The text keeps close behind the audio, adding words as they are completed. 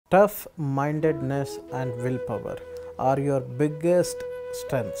Tough mindedness and willpower are your biggest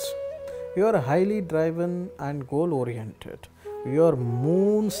strengths. You are highly driven and goal oriented. Your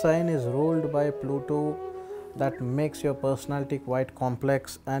moon sign is ruled by Pluto, that makes your personality quite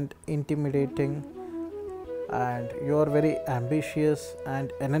complex and intimidating, and you are very ambitious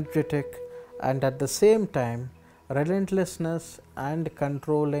and energetic, and at the same time relentlessness and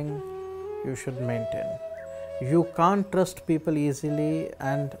controlling you should maintain. You can't trust people easily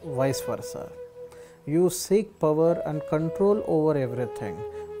and vice versa. You seek power and control over everything,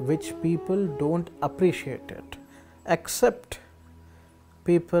 which people don't appreciate it. Accept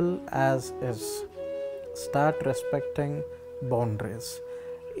people as is. Start respecting boundaries.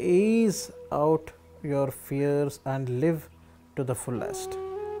 Ease out your fears and live to the fullest.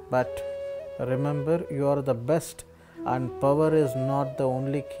 But remember, you are the best, and power is not the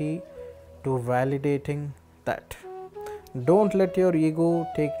only key to validating that. Don't let your ego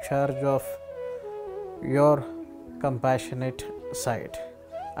take charge of your compassionate side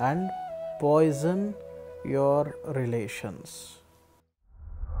and poison your relations.